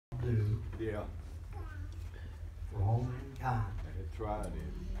Yeah. For all mankind. That's right.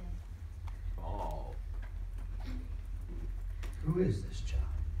 All. Who is this child?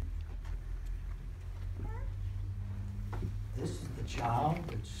 This is the child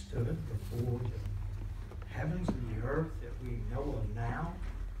that stood before the heavens and the earth that we know of now,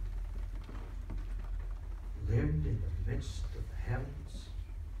 lived in the midst of the heavens,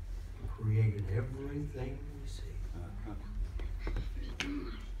 created everything we see.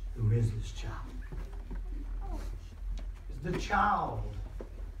 Who is this child? Is the child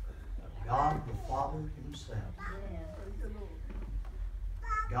of God the Father himself.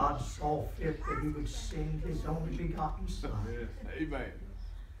 God saw fit that he would send his only begotten Son. Amen.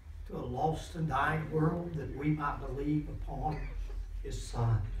 To a lost and dying world that we might believe upon his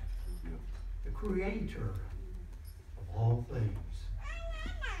Son, the Creator of all things.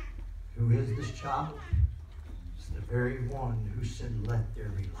 Who is this child? It's the very one who said, "Let there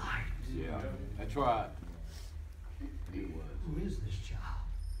be light." Yeah, that's right. It was. Who is this child?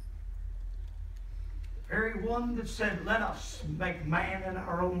 The very one that said, "Let us make man in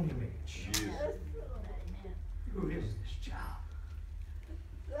our own image." Yes. Who is this child?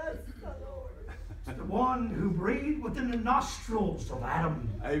 It's the one who breathed within the nostrils of Adam.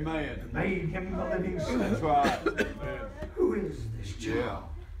 Amen. And made him a living soul. That's right. Amen. Who is this child? Yeah.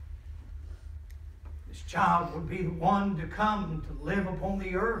 This child would be the one to come to live upon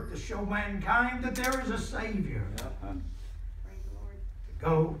the earth to show mankind that there is a Savior. Uh-huh. To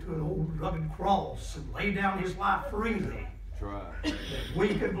go to an old rugged cross and lay down his life freely. That's right. That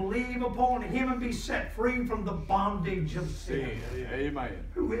we could believe upon him and be set free from the bondage of sin. Amen.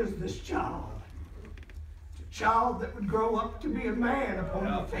 Who is this child? It's a child that would grow up to be a man upon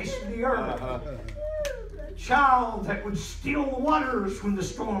the face of the earth. A child that would still the waters when the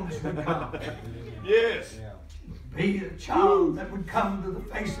storms would come. Yes. Be a child that would come to the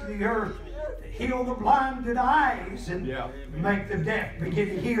face of the earth to heal the blinded eyes and make the deaf begin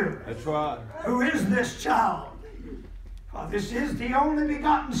to hear. That's right. Who is this child? This is the only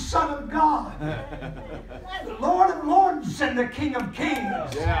begotten Son of God, the Lord of Lords and the King of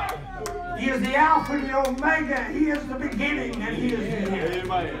Kings. Yeah. He is the Alpha and the Omega. He is the beginning and he is the end.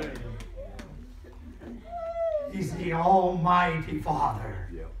 Amen. He's the Almighty Father.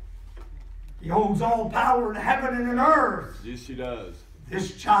 Yeah. He holds all power in heaven and in earth. Yes, he does.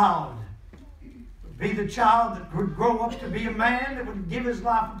 This child would be the child that would grow up to be a man that would give his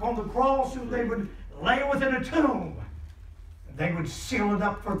life upon the cross, whom they would lay within a tomb. And they would seal it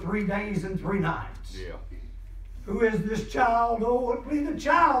up for 3 days and 3 nights. Yeah. Who is this child? Oh, it would be the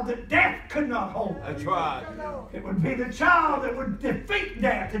child that death could not hold. That's right. It would be the child that would defeat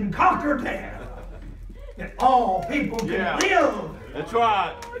death and conquer death. That all people could live. That's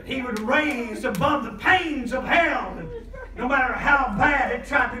right. He would raise above the pains of hell. And no matter how bad it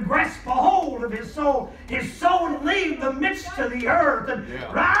tried to grasp a hold of his soul would leave the midst of the earth and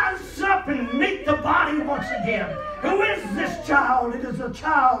rise up and meet the body once again. Who is this child? It is a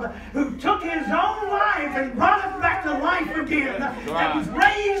child who took his own life and brought it back to life again. That was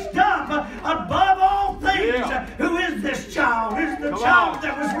raised up above all things. Who is this child? It is the child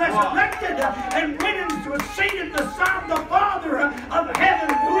that was resurrected and went into a seat at the side of the Father of heaven.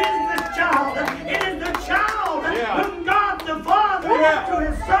 Who is this child? It is the child whom God the Father gave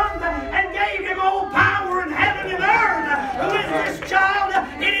to his Son and gave him all power in heaven and earth. Who is this child?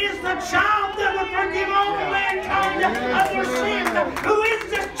 It is the child that would forgive all mankind of their sins. Who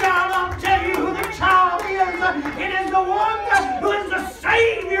is this child? I'll tell you who the child is. It is the one who is the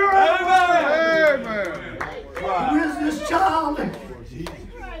Savior of the world. Who is this child?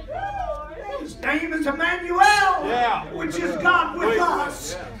 His name is Emmanuel, which is God with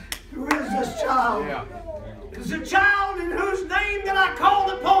us. Who is this child? It is a child in whose name that I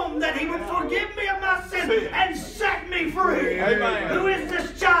called upon, that he would forgive me of my sin and set me free. Amen. Who is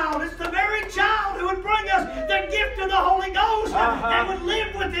this child? It's the very child who would bring us the gift of the Holy Ghost that would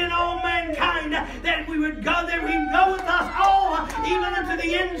live within all mankind, that we would go there, he would go with us all, even into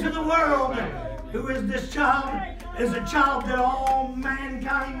the ends of the world. Who is this child? Is a child that all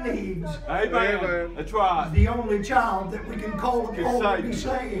mankind needs. Amen. That's right. It's the only child that we can call upon to be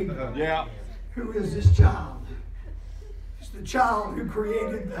saved. Yeah. Who is this child? It's the child who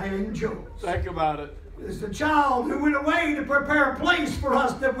created the angels. Think about it. It's the child who went away to prepare a place for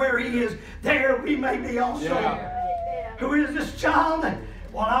us, that where he is, there we may be also. Yeah. Who is this child?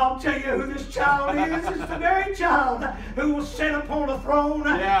 Well, I'll tell you who this child is. It's the very child who will sit upon a throne, who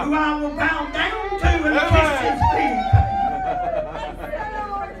I will bow down to and kiss his feet.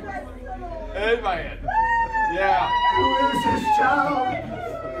 Amen. Yeah. Who is this child?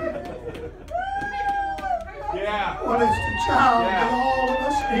 Yeah. Well, it's the child that all of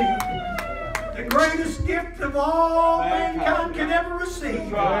us need. greatest gift of all mankind can ever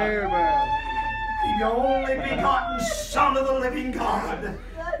receive. Amen. The only begotten Son of the living God.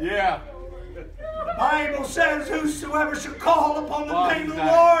 Yeah. The Bible says, whosoever shall call upon the name of the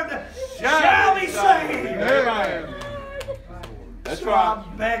Lord shall be saved. Amen. That's So right.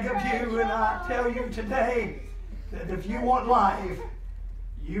 I beg of you and I tell you today that if you want life,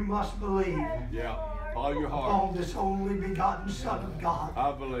 you must believe Yeah. Follow your heart. on this only begotten Son of God.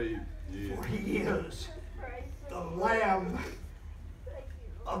 I believe. Yeah. For he is the Lamb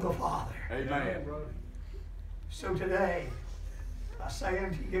of the Father. Amen. So today, I say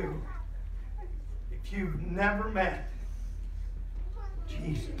unto you, if you've never met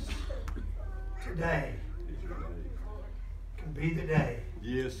Jesus, today can be the day.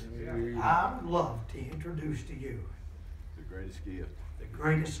 Yes. I would love to introduce to you The greatest gift. the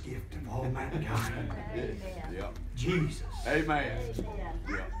greatest gift of all mankind. Yeah. Jesus. Amen.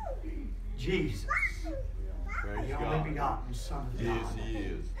 Yeah. Jesus. Praise The only God. begotten Son of God. Yes, He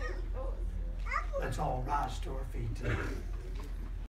is. Let's all rise to our feet today.